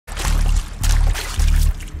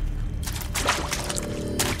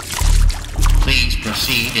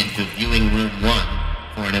proceed into viewing room 1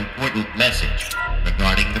 for an important message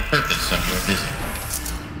regarding the purpose of your visit.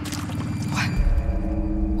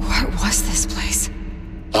 What was this place?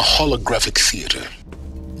 A holographic theater.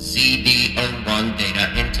 CD01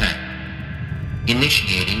 data intact.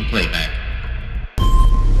 Initiating playback.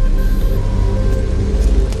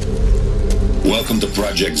 Welcome to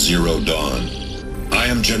Project Zero Dawn. I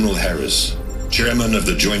am General Harris, Chairman of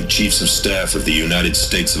the Joint Chiefs of Staff of the United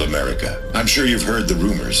States of America. I'm sure you've heard the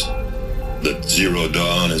rumors that Zero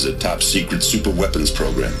Dawn is a top-secret superweapons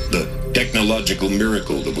program, the technological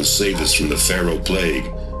miracle that will save us from the Pharaoh Plague,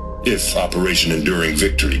 if Operation Enduring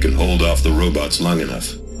Victory can hold off the robots long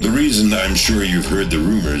enough. The reason I'm sure you've heard the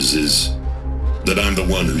rumors is that I'm the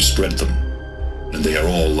one who spread them, and they are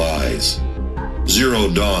all lies. Zero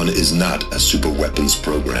Dawn is not a superweapons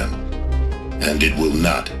program, and it will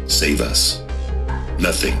not save us.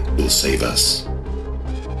 Nothing will save us.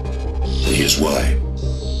 And here's why.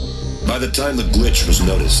 By the time the glitch was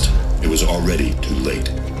noticed, it was already too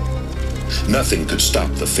late. Nothing could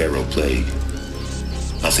stop the Pharaoh Plague.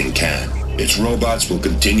 Nothing can. Its robots will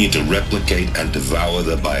continue to replicate and devour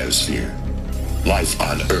the biosphere. Life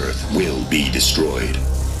on Earth will be destroyed.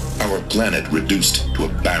 Our planet reduced to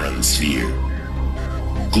a barren sphere.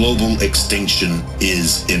 Global extinction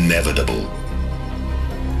is inevitable.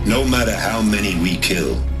 No matter how many we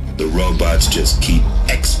kill, the robots just keep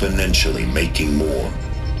exponentially making more.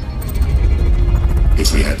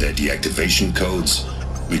 If we had their deactivation codes,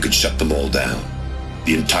 we could shut them all down,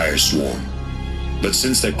 the entire swarm. But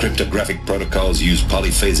since their cryptographic protocols use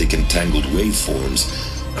polyphasic entangled waveforms,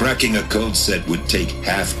 cracking a code set would take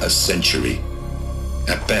half a century.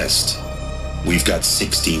 At best, we've got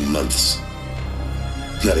 16 months.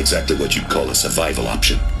 Not exactly what you'd call a survival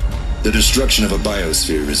option. The destruction of a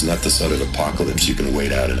biosphere is not the sort of apocalypse you can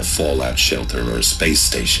wait out in a fallout shelter or a space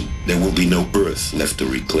station. There will be no Earth left to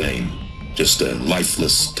reclaim. Just a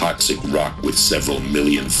lifeless, toxic rock with several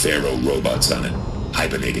million Pharaoh robots on it,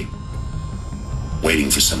 hibernating, waiting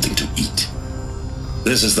for something to eat.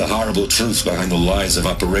 This is the horrible truth behind the lies of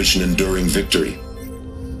Operation Enduring Victory.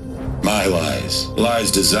 My lies. Lies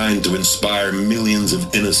designed to inspire millions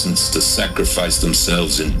of innocents to sacrifice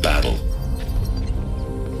themselves in battle.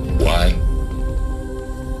 Why?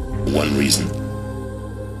 One reason.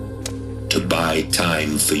 To buy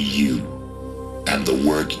time for you and the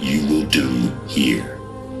work you will do here.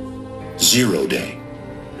 Zero Day,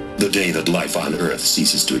 the day that life on Earth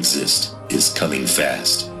ceases to exist, is coming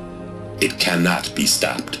fast. It cannot be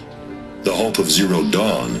stopped. The hope of Zero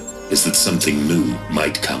Dawn is that something new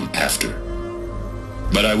might come after.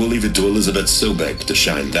 But I will leave it to Elizabeth Sobek to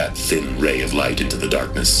shine that thin ray of light into the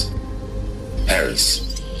darkness. Harris,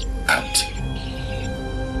 out.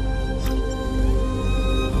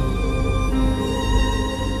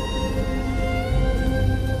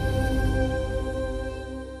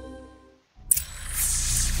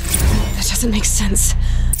 That doesn't make sense.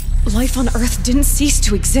 Life on Earth didn't cease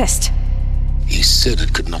to exist. He said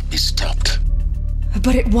it could not be stopped.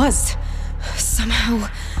 But it was. Somehow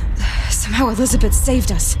Elizabeth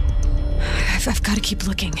saved us. I've got to keep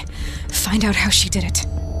looking. Find out how she did it.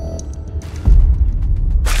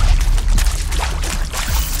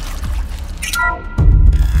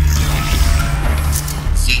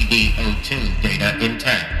 CD02 data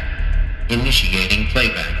intact. Initiating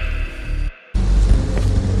playback.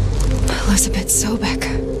 Elizabeth Sobek.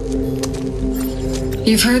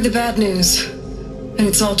 You've heard the bad news, and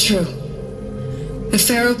it's all true. The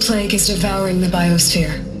Pharaoh Plague is devouring the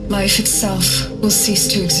biosphere. Life itself will cease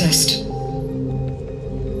to exist.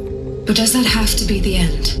 But does that have to be the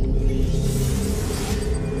end?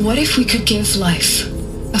 What if we could give life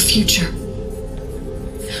a future?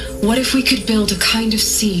 What if we could build a kind of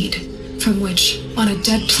seed from which, on a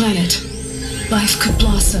dead planet, life could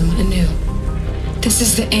blossom anew? This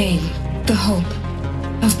is the aim, the hope,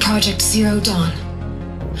 of Project Zero Dawn.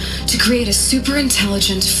 To create a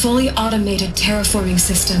super-intelligent, fully automated terraforming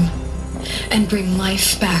system and bring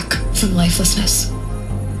life back from lifelessness.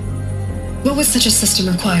 What would such a system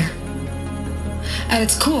require? At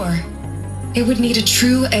its core, it would need a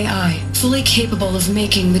true AI, fully capable of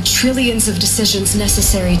making the trillions of decisions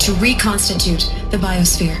necessary to reconstitute the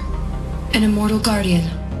biosphere. An immortal guardian,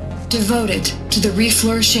 devoted to the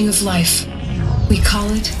reflourishing of life. We call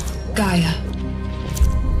it Gaia.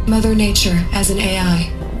 Mother Nature as an AI.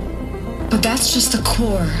 But that's just the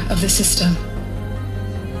core of the system.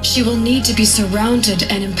 She will need to be surrounded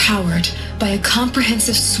and empowered by a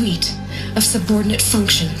comprehensive suite of subordinate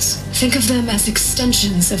functions. Think of them as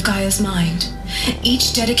extensions of Gaia's mind,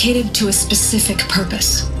 each dedicated to a specific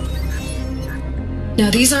purpose. Now,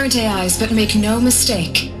 these aren't AIs, but make no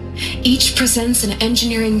mistake, Each presents an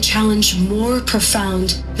engineering challenge more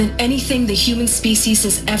profound than anything the human species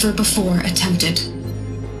has ever before attempted.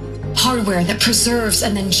 Hardware that preserves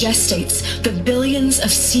and then gestates the billions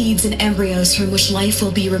of seeds and embryos from which life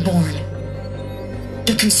will be reborn.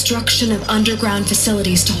 The construction of underground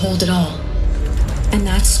facilities to hold it all. And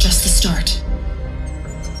that's just the start.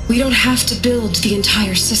 We don't have to build the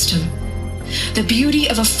entire system. The beauty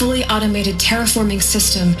of a fully automated terraforming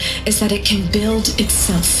system is that it can build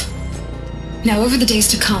itself. Now, over the days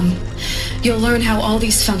to come, you'll learn how all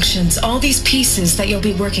these functions, all these pieces that you'll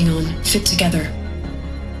be working on, fit together.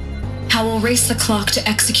 How we'll race the clock to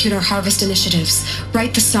execute our harvest initiatives,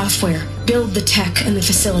 write the software, build the tech and the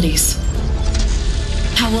facilities.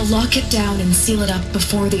 How we'll lock it down and seal it up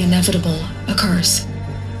before the inevitable occurs.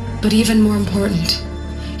 But even more important,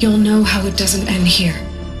 you'll know how it doesn't end here.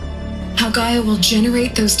 How Gaia will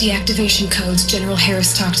generate those deactivation codes General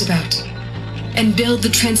Harris talked about, and build the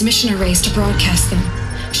transmission arrays to broadcast them,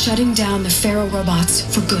 shutting down the Pharaoh robots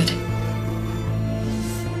for good.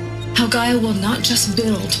 How Gaia will not just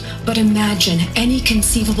build, but imagine any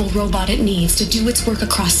conceivable robot it needs to do its work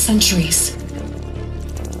across centuries.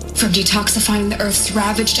 From detoxifying the Earth's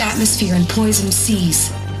ravaged atmosphere and poisoned seas,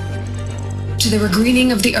 to the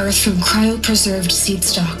regreening of the Earth from cryopreserved seed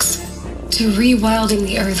stalks, to rewilding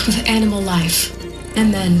the Earth with animal life.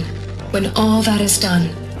 And then, when all that is done,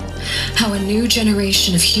 how a new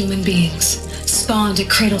generation of human beings, spawned at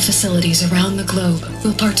cradle facilities around the globe,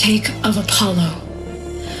 will partake of Apollo,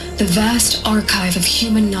 the vast archive of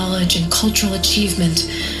human knowledge and cultural achievement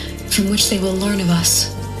from which they will learn of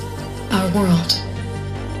us, our world.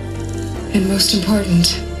 And most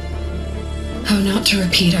important, how not to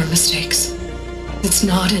repeat our mistakes. It's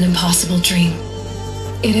not an impossible dream.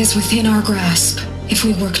 It is within our grasp if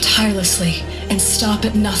we work tirelessly and stop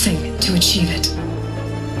at nothing to achieve it.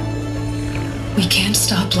 We can't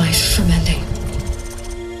stop life from ending.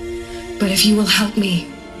 But if you will help me,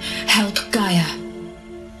 help Gaia,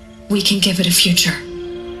 we can give it a future.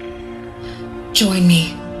 Join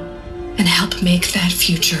me and help make that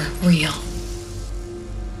future real.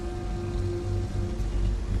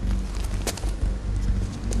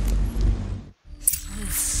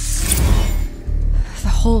 The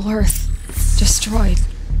whole Earth destroyed,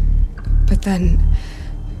 but then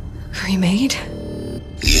remade?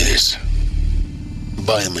 Yes.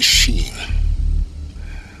 By a machine.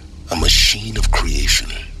 A machine of creation.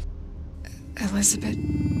 Elizabeth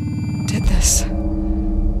did this.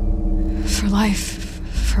 For life,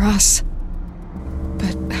 for us.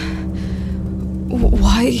 But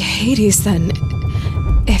why Hades then?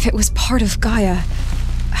 If it was part of Gaia,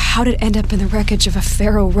 how did it end up in the wreckage of a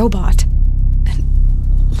Pharaoh robot? And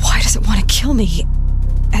why does it want to kill me?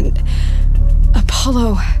 And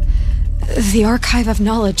Apollo, the archive of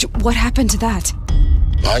knowledge, what happened to that?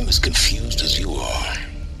 I'm as confused as you are.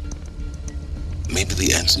 Maybe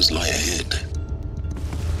the answers lie ahead.